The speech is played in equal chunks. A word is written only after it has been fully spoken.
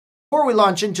Before we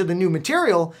launch into the new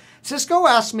material, Cisco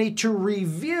asked me to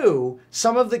review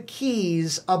some of the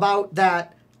keys about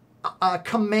that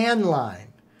command line.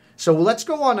 So let's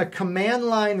go on a command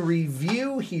line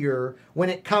review here when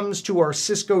it comes to our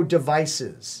Cisco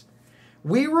devices.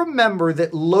 We remember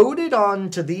that loaded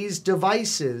onto these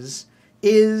devices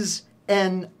is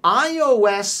an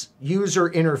iOS user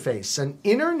interface, an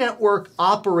Internetwork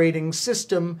Operating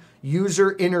System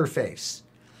user interface.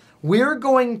 We're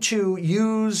going to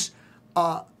use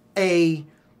a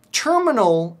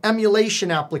terminal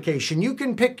emulation application. You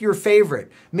can pick your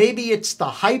favorite. Maybe it's the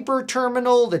Hyper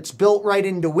Terminal that's built right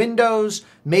into Windows.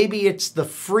 Maybe it's the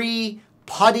free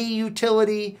PuTTY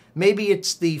utility. Maybe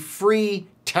it's the free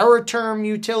TerraTerm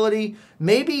utility.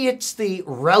 Maybe it's the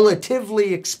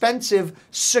relatively expensive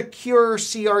Secure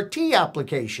CRT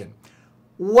application.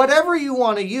 Whatever you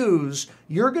want to use,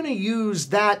 you're going to use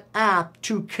that app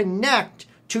to connect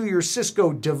to your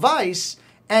Cisco device,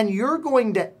 and you're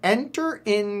going to enter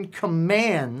in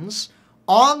commands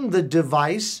on the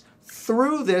device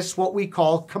through this, what we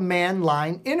call command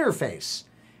line interface.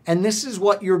 And this is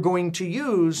what you're going to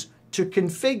use to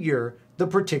configure the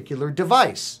particular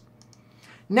device.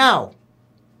 Now,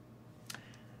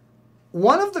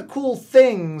 one of the cool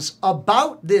things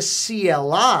about this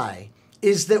CLI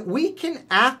is that we can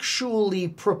actually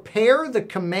prepare the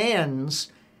commands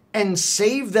and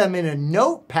save them in a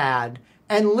notepad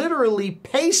and literally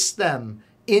paste them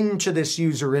into this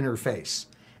user interface.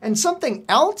 And something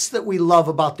else that we love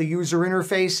about the user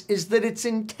interface is that it's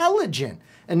intelligent.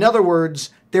 In other words,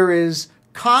 there is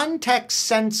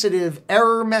context-sensitive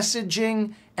error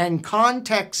messaging and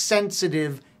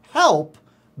context-sensitive help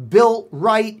built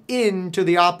right into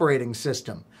the operating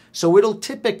system. So it'll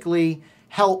typically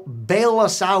help bail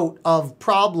us out of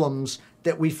problems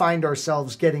that we find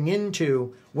ourselves getting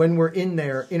into when we're in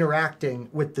there interacting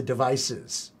with the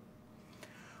devices.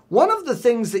 One of the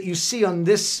things that you see on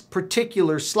this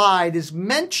particular slide is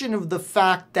mention of the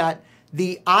fact that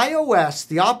the iOS,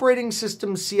 the operating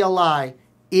system CLI,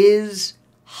 is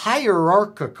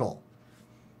hierarchical.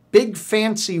 Big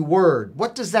fancy word.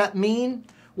 What does that mean?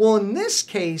 Well, in this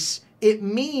case, it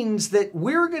means that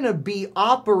we're going to be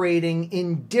operating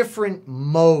in different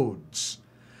modes.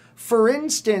 For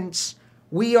instance,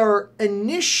 we are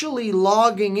initially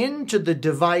logging into the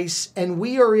device and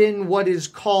we are in what is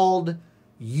called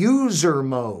user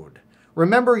mode.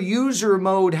 Remember, user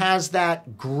mode has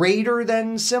that greater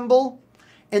than symbol.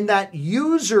 In that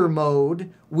user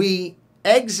mode, we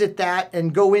exit that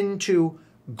and go into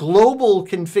global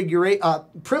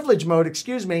privilege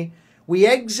mode, We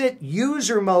exit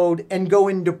user mode and go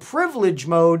into privilege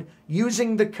mode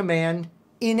using the command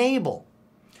enable.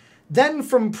 Then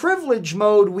from privilege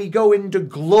mode, we go into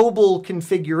global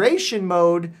configuration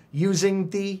mode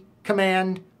using the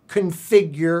command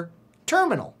configure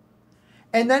terminal.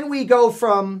 And then we go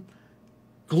from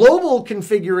global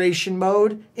configuration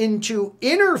mode into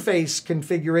interface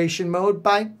configuration mode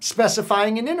by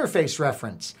specifying an interface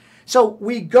reference. So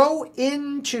we go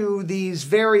into these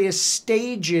various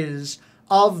stages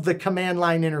of the command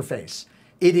line interface.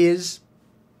 It is,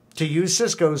 to use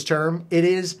Cisco's term, it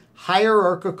is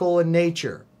hierarchical in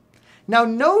nature. Now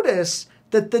notice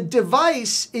that the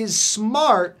device is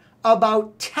smart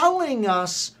about telling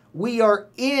us we are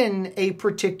in a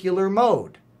particular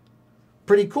mode.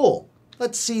 Pretty cool.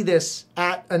 Let's see this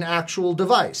at an actual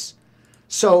device.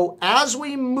 So as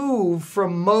we move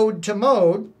from mode to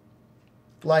mode,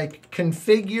 like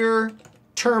configure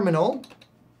terminal,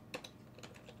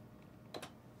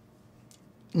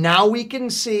 now we can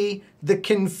see the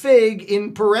config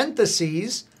in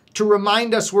parentheses to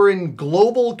remind us we're in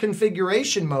global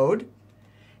configuration mode.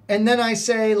 And then I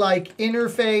say like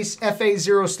interface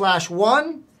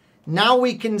FA0/1. Now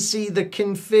we can see the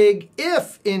config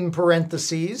if in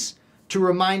parentheses to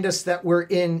remind us that we're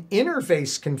in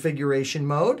interface configuration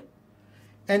mode.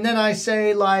 And then I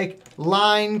say like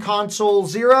line console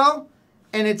 0,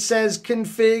 and it says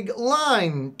config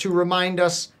line to remind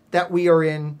us that we are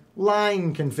in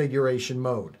line configuration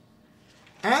mode.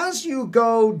 As you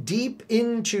go deep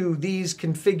into these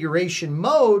configuration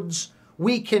modes,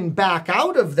 we can back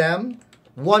out of them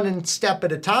one step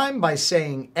at a time by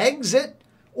saying exit,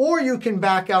 or you can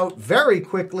back out very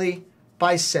quickly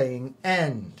by saying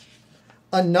end.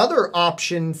 Another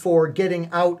option for getting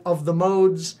out of the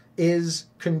modes is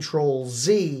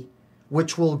Control-Z,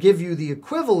 which will give you the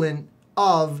equivalent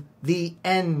of the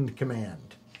end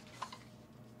command.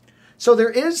 So there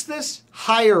is this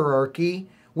hierarchy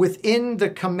within the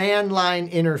command line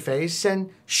interface,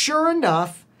 and sure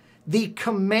enough, the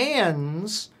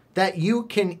commands that you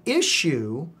can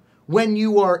issue when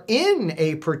you are in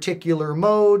a particular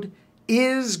mode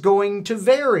is going to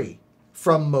vary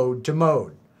from mode to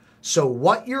mode. So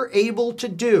what you're able to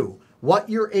do, what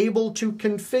you're able to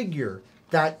configure,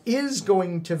 that is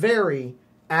going to vary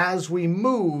as we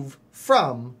move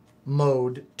from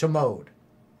mode to mode.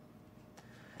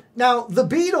 Now, the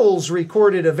Beatles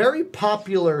recorded a very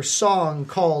popular song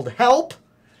called Help,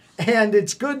 and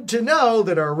it's good to know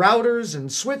that our routers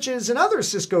and switches and other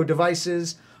Cisco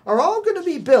devices are all going to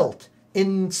be built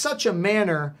in such a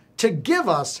manner to give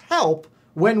us help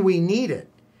when we need it.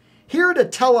 Here to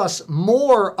tell us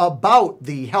more about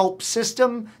the help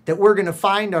system that we're going to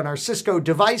find on our Cisco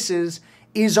devices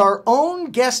is our own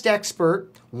guest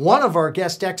expert, one of our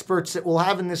guest experts that we'll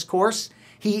have in this course.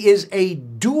 He is a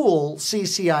dual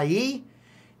CCIE,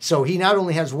 so he not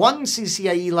only has one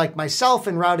CCIE like myself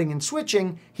in routing and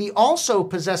switching, he also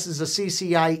possesses a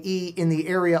CCIE in the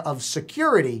area of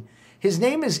security. His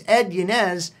name is Ed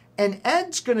Yanez, and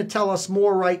Ed's going to tell us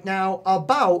more right now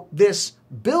about this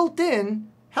built-in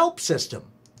help system.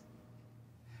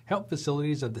 Help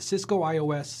facilities of the Cisco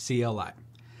IOS CLI.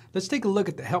 Let's take a look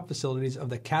at the help facilities of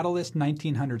the Catalyst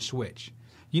 1900 switch.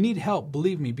 You need help,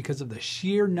 believe me, because of the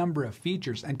sheer number of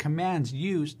features and commands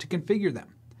used to configure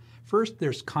them. First,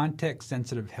 there's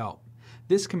context-sensitive help.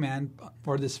 This command,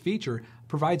 or this feature,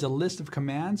 provides a list of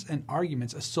commands and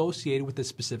arguments associated with a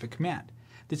specific command.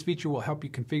 This feature will help you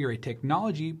configure a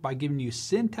technology by giving you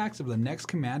syntax of the next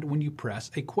command when you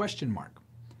press a question mark.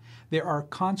 There are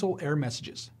console error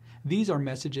messages. These are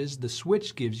messages the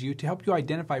switch gives you to help you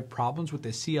identify problems with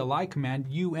the CLI command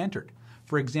you entered.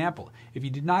 For example, if you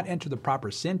did not enter the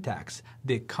proper syntax,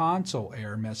 the console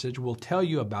error message will tell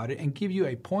you about it and give you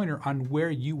a pointer on where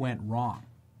you went wrong.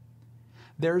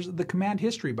 There's the command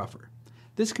history buffer.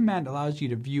 This command allows you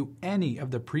to view any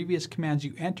of the previous commands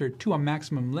you entered to a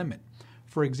maximum limit.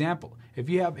 For example, if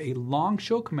you have a long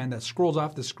show command that scrolls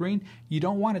off the screen, you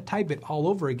don't want to type it all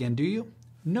over again, do you?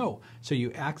 No, so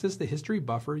you access the history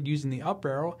buffer using the up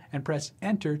arrow and press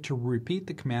enter to repeat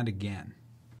the command again.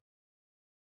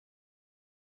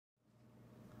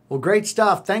 Well, great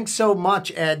stuff. Thanks so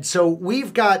much, Ed. So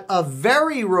we've got a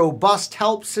very robust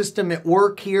help system at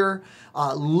work here,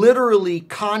 literally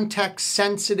context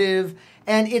sensitive,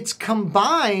 and it's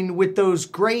combined with those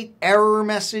great error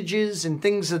messages and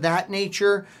things of that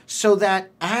nature so that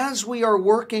as we are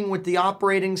working with the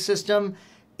operating system,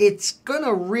 it's going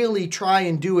to really try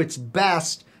and do its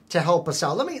best to help us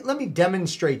out. Let me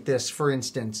demonstrate this, for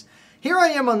instance. Here I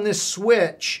am on this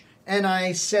switch, and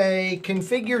I say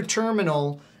configure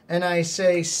terminal, and I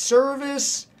say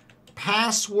service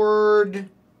password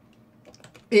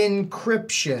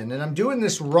encryption. And I'm doing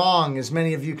this wrong, as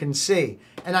many of you can see.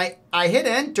 And I hit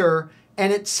enter,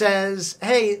 and it says,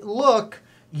 hey, look,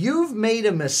 you've made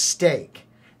a mistake.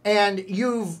 And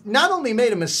you've not only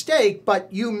made a mistake,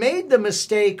 but you made the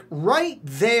mistake right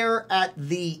there at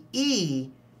the E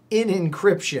in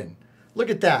encryption. Look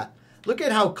at that. Look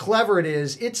at how clever it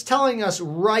is. It's telling us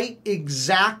right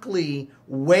exactly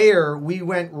where we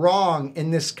went wrong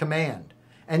in this command.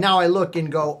 And now I look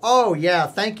and go, oh yeah,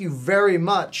 thank you very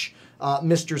much,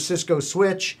 Mr. Cisco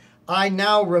Switch. I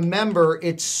now remember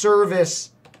it's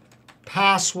service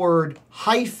password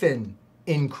hyphen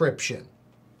encryption.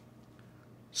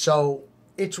 So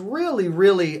it's really,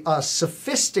 really a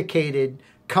sophisticated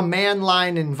command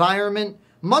line environment,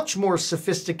 much more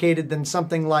sophisticated than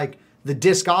something like the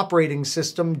disk operating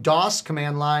system, DOS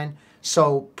command line.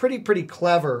 So pretty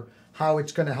clever how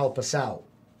it's going to help us out.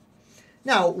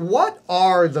 Now, what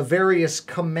are the various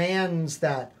commands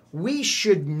that we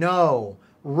should know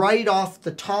right off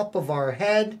the top of our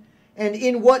head? And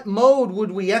in what mode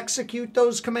would we execute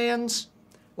those commands?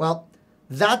 Well,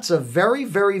 that's a very,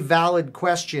 very valid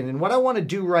question. And what I want to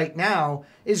do right now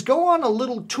is go on a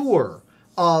little tour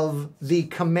of the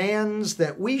commands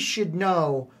that we should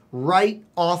know right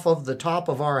off of the top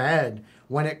of our head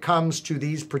when it comes to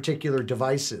these particular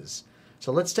devices.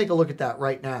 So let's take a look at that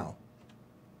right now.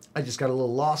 I just got a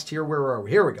little lost here. Where are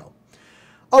we? Here we go.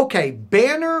 Okay,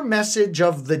 banner message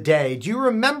of the day. Do you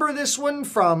remember this one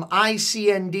from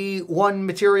ICND1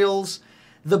 materials?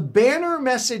 The banner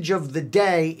message of the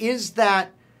day is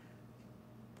that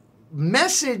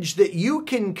message that you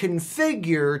can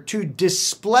configure to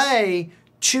display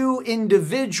to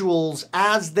individuals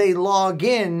as they log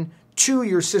in to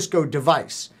your Cisco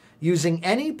device. Using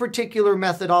any particular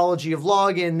methodology of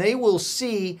login, they will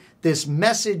see this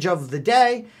message of the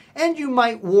day, and you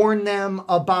might warn them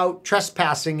about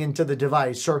trespassing into the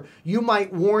device, or you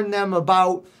might warn them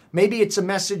about, maybe it's a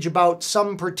message about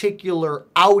some particular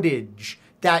outage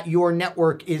that your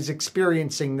network is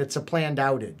experiencing that's a planned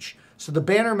outage. So the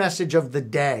banner message of the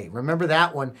day, remember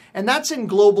that one, and that's in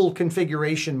global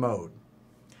configuration mode.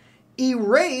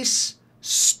 Erase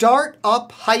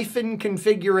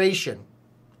startup-configuration.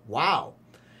 Wow.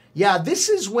 Yeah, this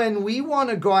is when we want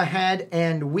to go ahead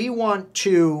and we want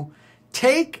to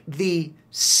take the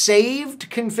saved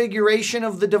configuration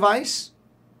of the device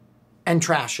and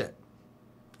trash it.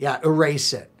 Yeah,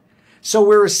 erase it. So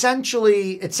we're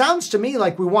essentially, it sounds to me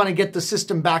like we want to get the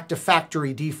system back to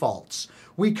factory defaults.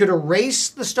 We could erase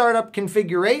the startup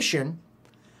configuration,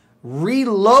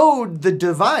 reload the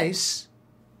device,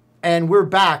 and we're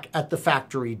back at the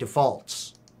factory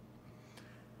defaults.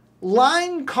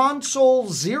 Line console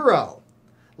 0.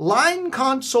 Line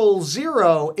console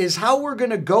 0 is how we're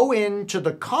going to go into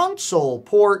the console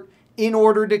port in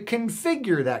order to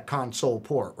configure that console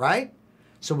port, right?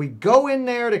 So we go in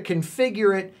there to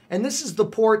configure it, and this is the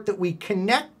port that we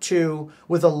connect to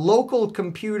with a local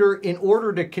computer in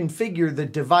order to configure the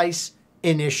device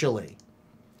initially.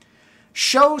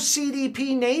 Show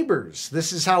CDP neighbors.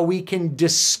 This is how we can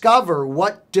discover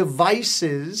what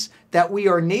devices that we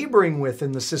are neighboring with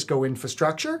in the Cisco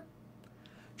infrastructure.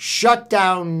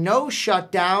 Shutdown, no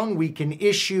shutdown. We can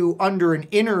issue under an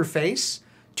interface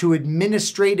to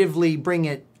administratively bring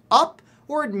it up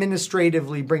or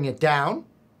administratively bring it down.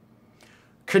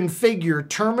 Configure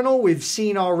terminal, we've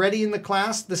seen already in the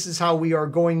class. This is how we are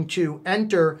going to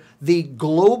enter the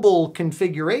global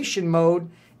configuration mode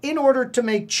in order to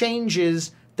make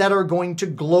changes that are going to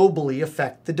globally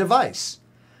affect the device.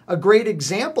 A great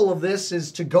example of this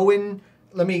is to go in,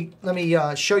 let me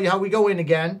show you how we go in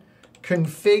again.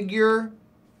 Configure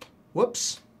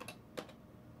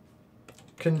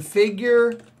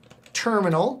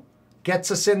terminal gets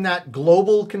us in that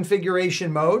global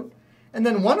configuration mode. And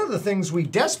then one of the things we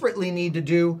desperately need to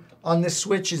do on this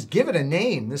switch is give it a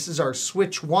name. This is our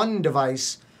switch 1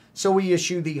 device. So we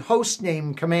issue the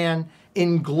hostname command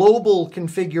in global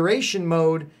configuration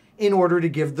mode in order to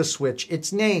give the switch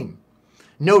its name.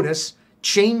 Notice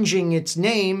changing its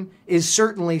name is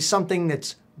certainly something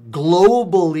that's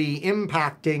globally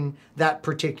impacting that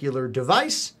particular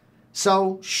device.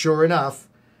 So sure enough,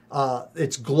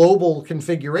 it's global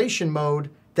configuration mode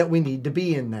that we need to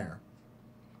be in there.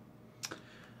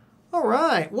 All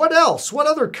right, what else? What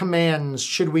other commands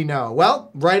should we know? Well,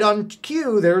 right on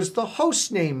cue, there's the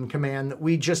hostname command that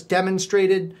we just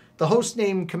demonstrated. The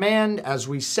hostname command, as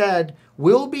we said,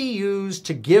 will be used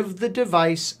to give the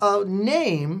device a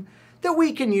name that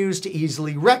we can use to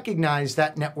easily recognize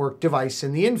that network device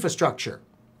in the infrastructure.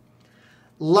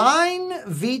 Line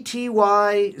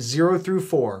VTY 0 through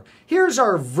 4. Here's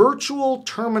our virtual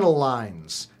terminal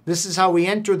lines. This is how we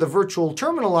enter the virtual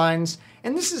terminal lines,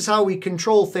 and this is how we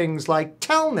control things like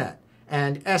Telnet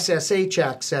and SSH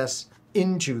access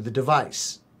into the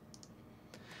device.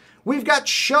 We've got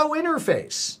show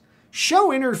interface. Show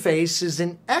interface is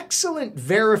an excellent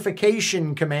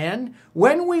verification command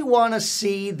when we want to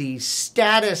see the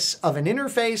status of an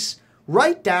interface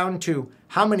right down to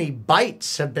how many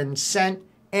bytes have been sent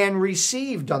and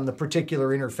received on the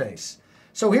particular interface.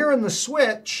 So here in the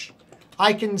switch,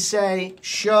 I can say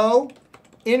show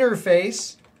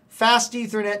interface fast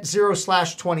Ethernet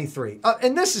 0/23.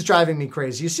 And this is driving me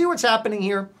crazy. You see what's happening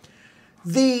here?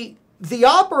 The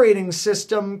operating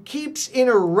system keeps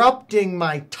interrupting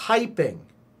my typing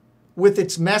with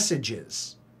its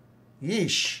messages.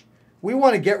 Yeesh. We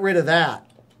want to get rid of that.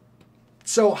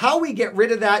 So how we get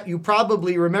rid of that, you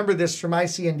probably remember this from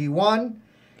ICND1,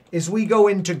 is we go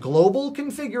into global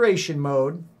configuration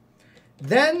mode,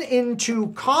 then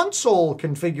into console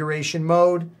configuration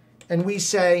mode, and we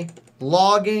say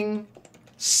logging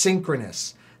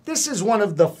synchronous. This is one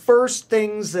of the first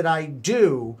things that I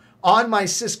do on my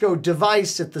Cisco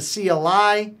device at the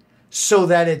CLI so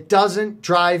that it doesn't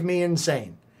drive me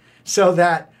insane. So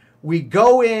that we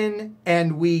go in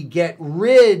and we get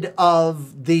rid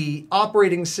of the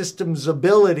operating system's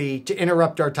ability to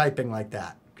interrupt our typing like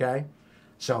that, okay?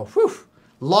 So,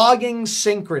 logging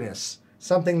synchronous,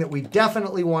 something that we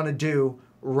definitely want to do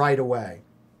right away.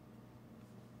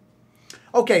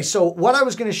 Okay, so what I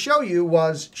was going to show you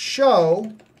was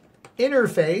show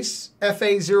interface,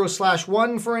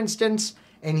 FA0/1 for instance,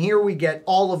 and here we get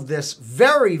all of this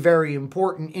very, very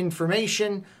important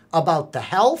information about the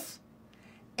health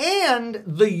and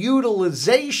the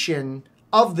utilization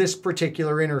of this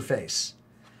particular interface.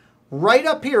 Right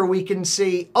up here we can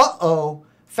see,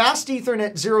 fast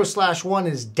Ethernet 0/1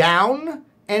 is down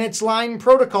and its line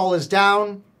protocol is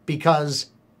down because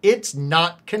it's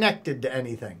not connected to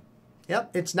anything.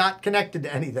 Yep, it's not connected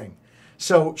to anything.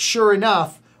 So sure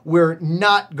enough, we're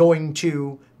not going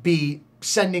to be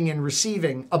sending and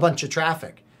receiving a bunch of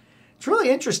traffic. It's really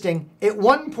interesting. At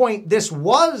one point, this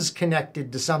was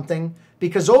connected to something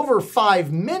because over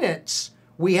 5 minutes,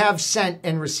 we have sent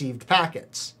and received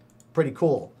packets. Pretty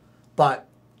cool. But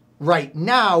right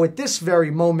now, at this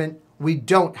very moment, we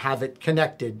don't have it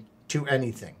connected to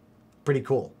anything. Pretty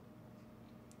cool.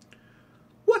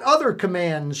 What other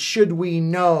commands should we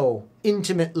know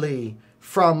intimately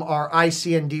from our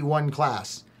ICND1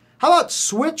 class? How about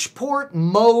switch port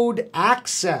mode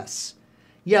access?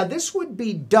 Yeah, this would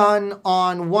be done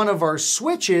on one of our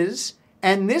switches,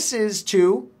 and this is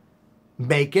to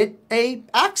make it an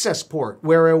access port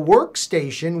where a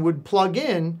workstation would plug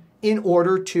in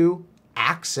order to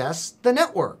access the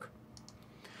network.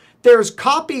 There's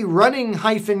copy running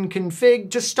 -config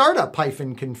to startup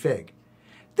 -config.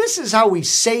 This is how we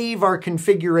save our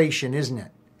configuration, isn't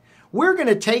it? We're going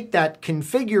to take that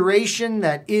configuration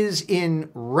that is in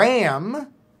RAM,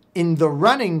 in the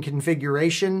running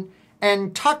configuration,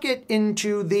 and tuck it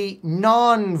into the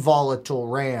non-volatile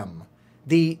RAM,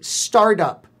 the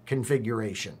startup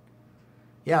configuration.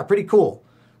 Yeah, pretty cool.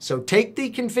 So take the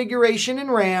configuration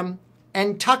in RAM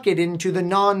and tuck it into the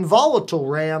non-volatile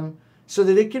RAM so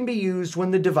that it can be used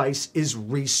when the device is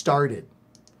restarted.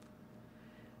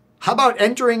 How about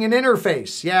entering an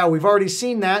interface? Yeah, we've already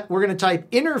seen that. We're going to type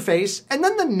interface and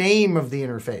then the name of the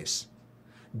interface.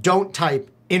 Don't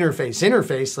type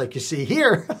interface like you see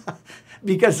here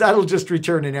because that'll just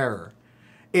return an error.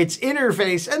 It's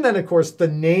interface and then, of course, the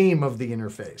name of the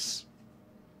interface.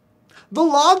 The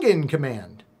login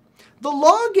command. The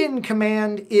login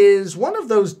command is one of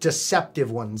those deceptive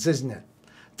ones, isn't it?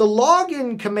 The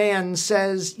login command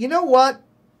says, you know what?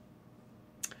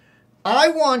 I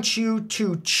want you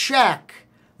to check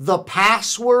the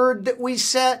password that we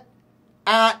set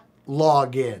at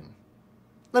login.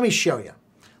 Let me show you.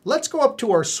 Let's go up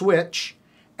to our switch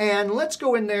and let's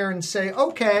go in there and say,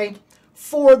 okay,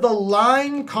 for the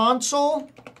line console,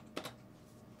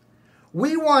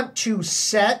 we want to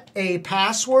set a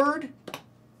password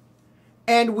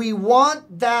and we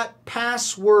want that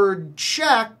password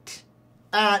checked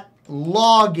at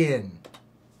login.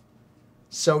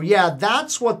 So yeah,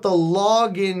 that's what the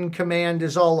login command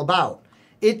is all about.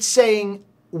 It's saying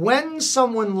when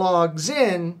someone logs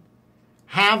in,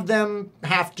 have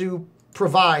to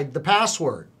provide the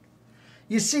password.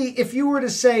 You see, if you were to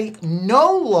say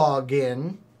no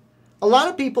login, a lot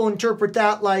of people interpret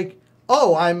that like,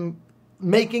 oh, I'm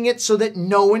making it so that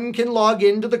no one can log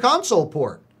into the console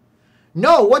port.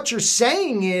 No, what you're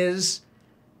saying is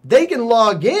they can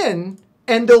log in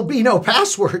and there'll be no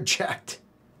password checked.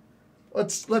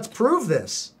 Let's prove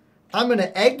this. I'm going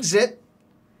to exit,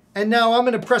 and now I'm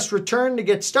going to press return to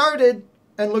get started,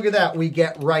 and look at that, we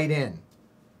get right in.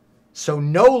 So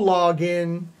no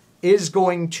login is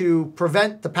going to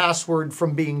prevent the password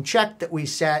from being checked that we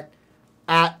set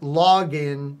at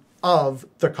login of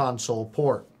the console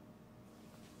port.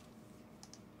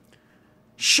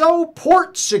 Show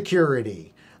port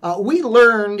security. We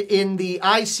learned in the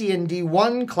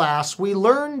ICND1 class, we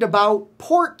learned about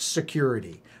port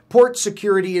security. Port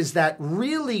security is that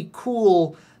really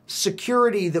cool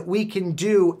security that we can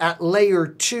do at layer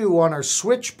 2 on our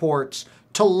switch ports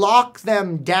to lock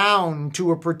them down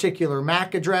to a particular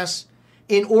MAC address.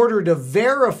 In order to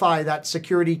verify that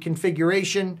security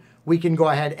configuration, we can go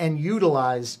ahead and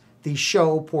utilize the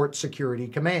show port security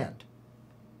command.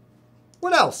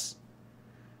 What else?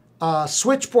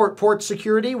 Switch port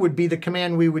security would be the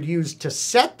command we would use to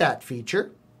set that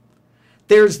feature.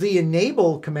 There's the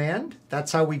enable command.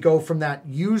 That's how we go from that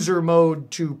user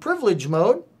mode to privilege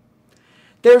mode.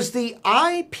 There's the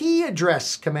IP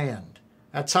address command.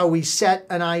 That's how we set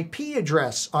an IP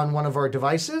address on one of our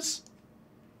devices.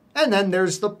 And then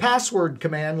there's the password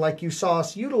command like you saw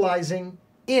us utilizing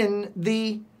in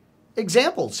the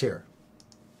examples here.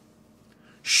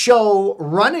 Show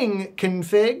running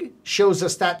config shows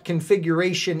us that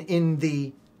configuration in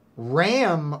the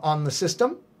RAM on the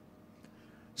system.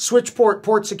 Switch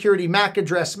port security MAC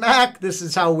address MAC. This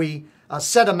is how we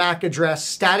set a MAC address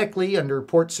statically under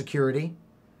port security.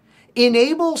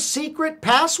 Enable secret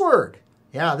password.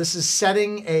 Yeah, this is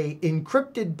setting a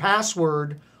encrypted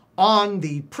password on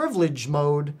the privilege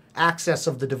mode access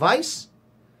of the device.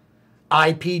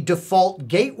 IP default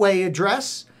gateway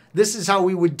address. This is how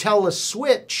we would tell a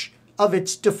switch of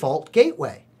its default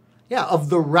gateway. Yeah, of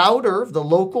the router, the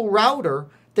local router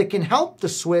that can help the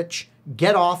switch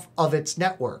get off of its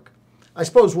network. I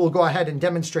suppose we'll go ahead and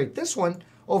demonstrate this one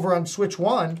over on switch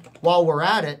 1. While we're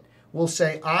at it, we'll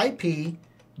say IP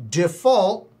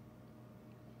default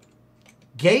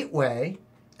gateway,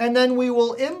 and then we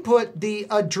will input the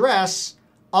address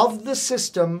of the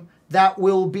system that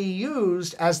will be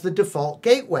used as the default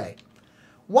gateway.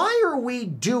 Why are we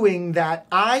doing that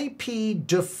IP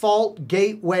default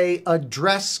gateway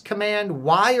address command?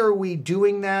 Why are we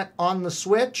doing that on the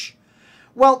switch?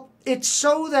 Well, it's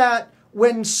so that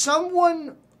when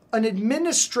an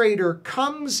administrator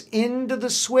comes into the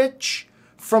switch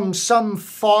from some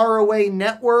faraway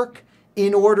network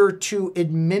in order to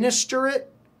administer it,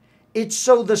 it's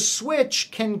so the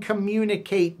switch can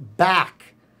communicate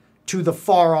back to the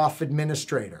far-off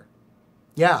administrator.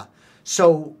 Yeah,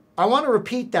 so I want to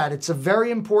repeat that. It's a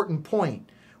very important point.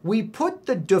 We put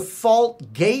the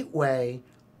default gateway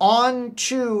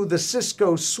onto the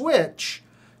Cisco switch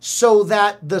so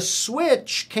that the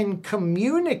switch can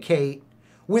communicate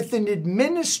with an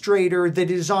administrator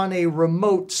that is on a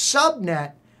remote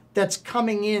subnet that's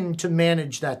coming in to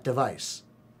manage that device.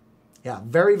 Yeah,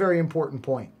 very, very important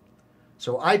point.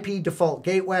 So IP default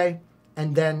gateway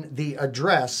and then the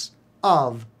address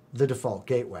of the default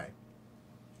gateway.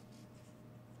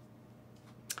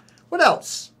 What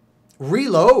else?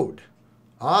 Reload.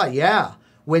 Ah, yeah.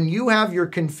 When you have your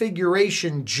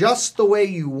configuration just the way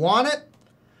you want it,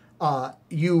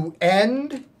 you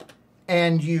end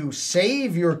and you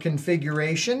save your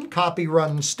configuration, copy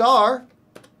run star,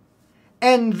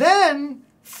 and then,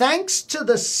 thanks to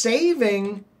the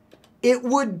saving, it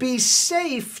would be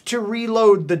safe to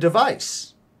reload the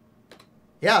device.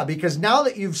 Yeah, because now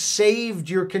that you've saved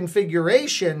your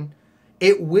configuration,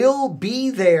 it will be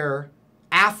there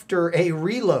after a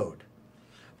reload.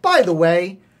 By the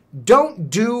way, don't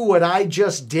do what I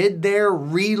just did there,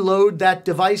 reload that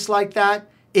device like that,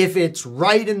 if it's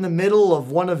right in the middle of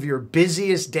one of your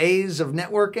busiest days of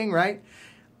networking, right?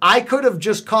 I could have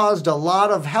just caused a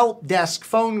lot of help desk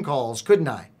phone calls, couldn't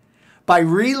I? By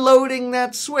reloading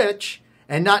that switch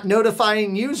and not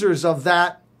notifying users of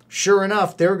that, sure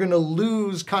enough, they're going to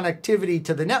lose connectivity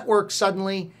to the network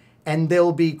suddenly, and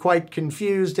they'll be quite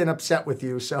confused and upset with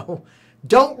you. So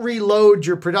don't reload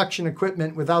your production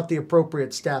equipment without the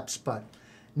appropriate steps. But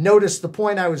notice the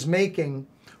point I was making.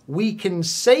 We can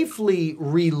safely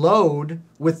reload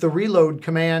with the reload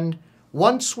command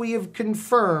once we have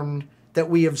confirmed that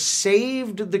we have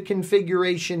saved the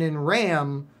configuration in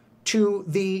RAM to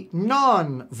the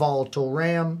non-volatile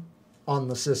RAM on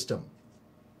the system.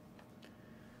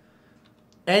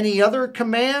 Any other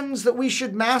commands that we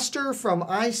should master from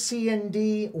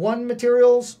ICND1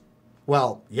 materials?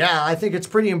 Well, yeah, I think it's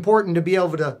pretty important to be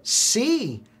able to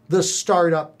see the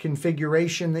startup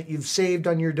configuration that you've saved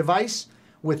on your device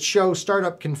with show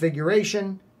startup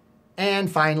configuration. And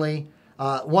finally,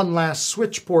 one last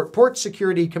switch port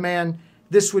security command.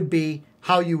 This would be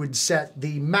how you would set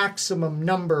the maximum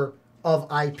number of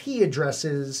IP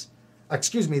addresses,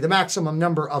 the maximum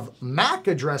number of MAC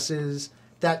addresses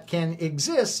that can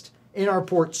exist in our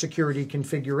port security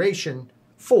configuration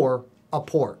for a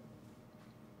port.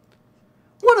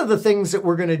 One of the things that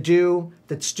we're going to do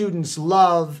that students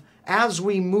love as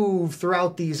we move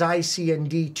throughout these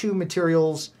ICND2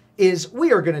 materials is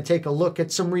we are going to take a look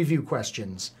at some review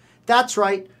questions. That's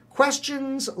right,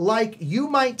 questions like you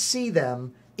might see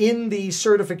them in the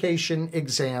certification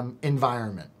exam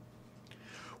environment.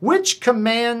 Which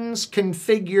commands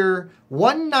configure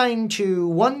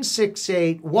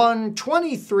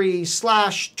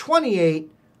 192.168.123/28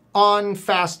 on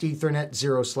Fast Ethernet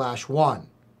 0/1?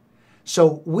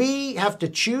 So we have to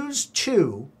choose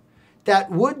two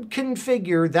that would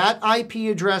configure that IP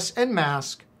address and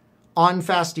mask on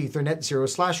Fast Ethernet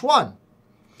 0/1.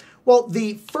 Well,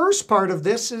 the first part of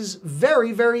this is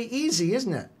very, very easy,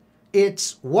 isn't it?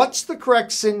 It's what's the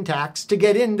correct syntax to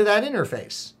get into that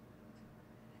interface.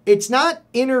 It's not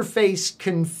interface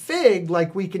config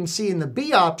like we can see in the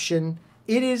B option.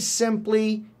 It is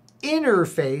simply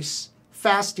interface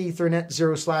Fast Ethernet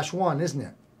 0/1, isn't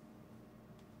it?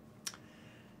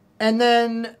 And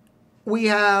then we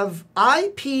have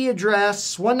IP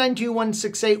address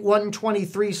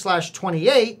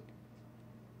 192.168.123/28,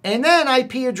 and then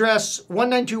IP address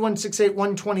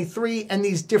 192.168.123 and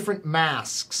these different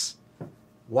masks.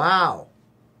 Wow.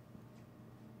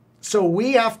 So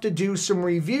we have to do some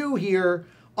review here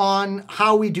on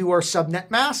how we do our subnet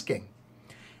masking.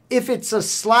 If it's a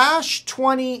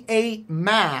 /28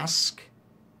 mask,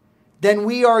 then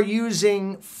we are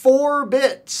using 4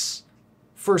 bits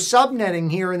for subnetting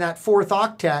here in that 4th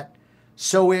octet.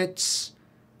 So it's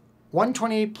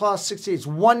 128 plus 60 is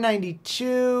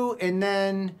 192, and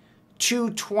then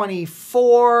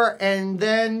 224, and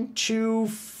then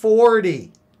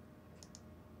 240.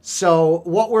 So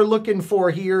what we're looking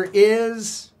for here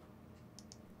is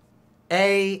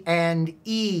A and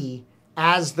E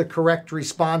as the correct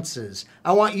responses.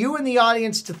 I want you in the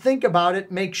audience to think about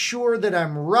it, make sure that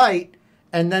I'm right,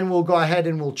 and then we'll go ahead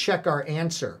and we'll check our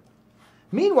answer.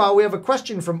 Meanwhile, we have a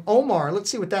question from Omar. Let's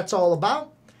see what that's all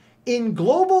about. In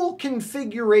global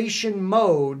configuration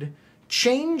mode,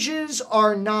 changes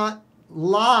are not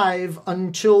live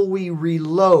until we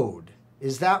reload.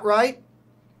 Is that right?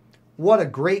 What a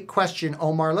great question,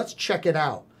 Omar. Let's check it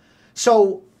out.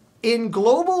 So in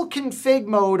global config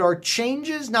mode, are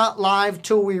changes not live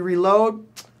till we reload?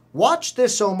 Watch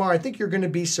this, Omar. I think you're going to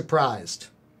be surprised.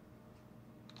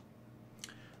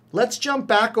 Let's jump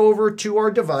back over to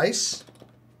our device.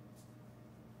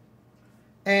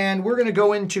 And we're going to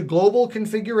go into global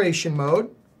configuration mode.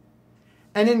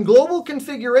 And in global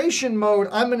configuration mode,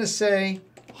 I'm going to say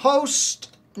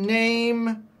host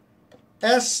name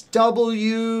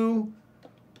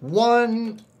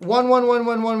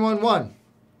SW11111111.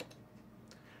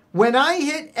 When I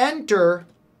hit enter,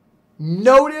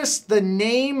 notice the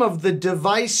name of the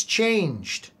device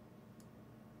changed.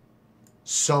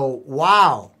 So,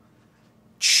 wow.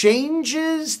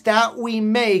 Changes that we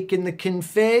make in the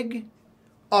config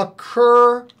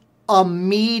occur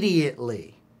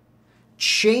immediately.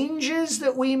 Changes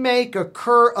that we make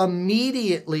occur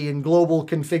immediately in global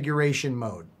configuration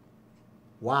mode.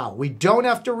 Wow, we don't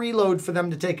have to reload for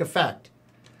them to take effect.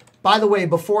 By the way,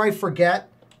 before I forget,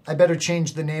 I better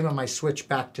change the name of my switch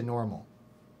back to normal.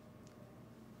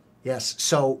 Yes,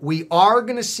 so we are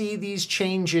going to see these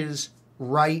changes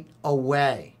right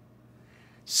away.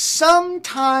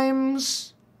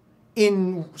 Sometimes,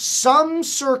 in some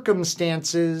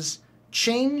circumstances,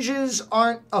 changes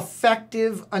aren't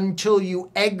effective until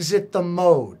you exit the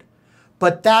mode.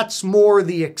 But that's more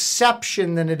the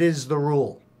exception than it is the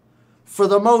rule. For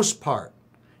the most part,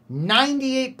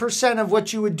 98% of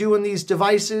what you would do in these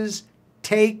devices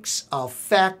takes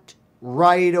effect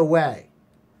right away.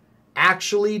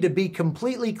 Actually, to be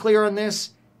completely clear on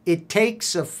this, it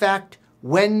takes effect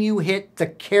when you hit the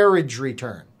carriage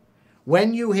return.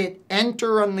 When you hit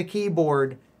enter on the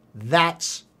keyboard,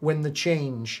 that's when the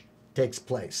change takes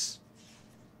place.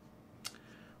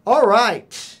 All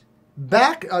right.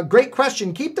 Back. Great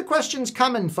question. Keep the questions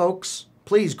coming, folks.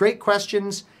 Please, great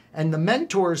questions. And the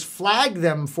mentors flag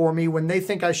them for me when they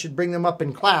think I should bring them up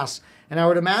in class. And I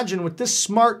would imagine with this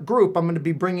smart group, I'm going to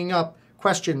be bringing up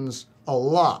questions a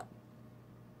lot.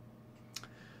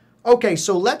 Okay,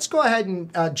 so let's go ahead and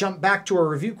jump back to our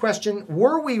review question.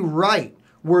 Were we right?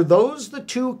 Were those the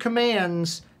two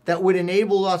commands that would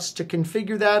enable us to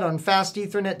configure that on Fast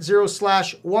Ethernet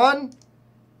 0/1?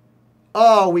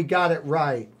 Oh, we got it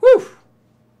right. Whew!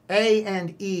 A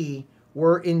and E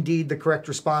were indeed the correct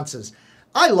responses.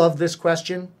 I love this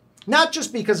question, not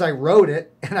just because I wrote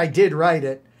it, and I did write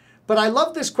it, but I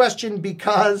love this question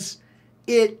because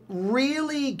it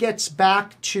really gets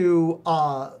back to,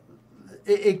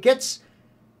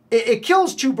 it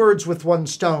kills two birds with one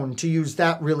stone, to use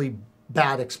that really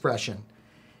bad expression.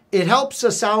 It helps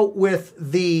us out with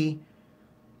the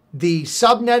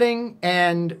subnetting,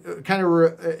 and kind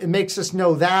of it makes us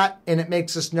know that, and it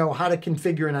makes us know how to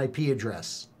configure an IP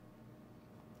address.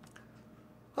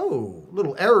 Oh,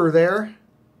 little error there.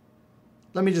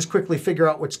 Let me just quickly figure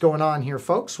out what's going on here,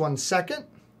 folks. 1 second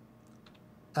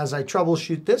as I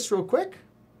troubleshoot this real quick.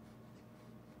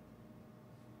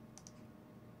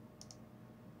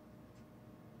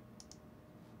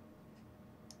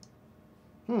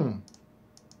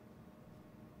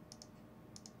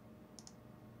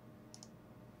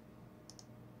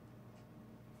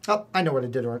 Oh, I know what I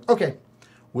did wrong. Okay,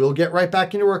 we'll get right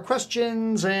back into our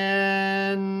questions,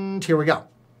 and here we go.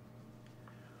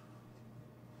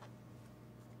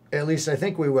 At least I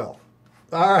think we will.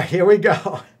 All right, here we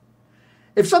go.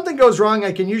 If something goes wrong,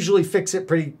 I can usually fix it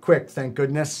pretty quick, thank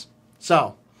goodness.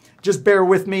 So just bear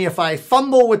with me. If I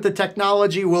fumble with the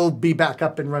technology, we'll be back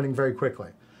up and running very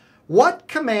quickly. What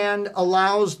command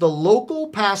allows the local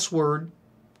password,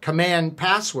 command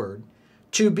password,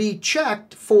 to be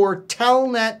checked for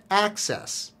telnet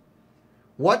access?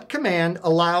 What command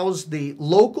allows the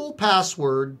local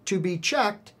password to be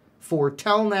checked for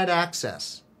telnet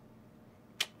access?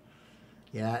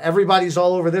 Yeah, everybody's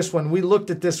all over this one. We looked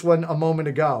at this one a moment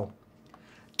ago.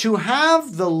 To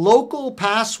have the local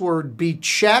password be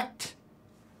checked,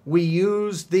 we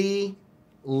use the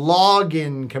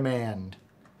login command.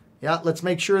 Yeah, let's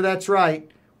make sure that's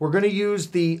right. We're going to use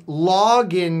the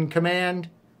login command.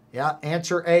 Yeah,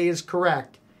 answer A is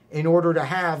correct. In order to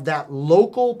have that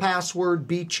local password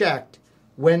be checked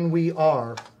when we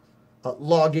are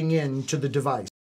logging in to the device.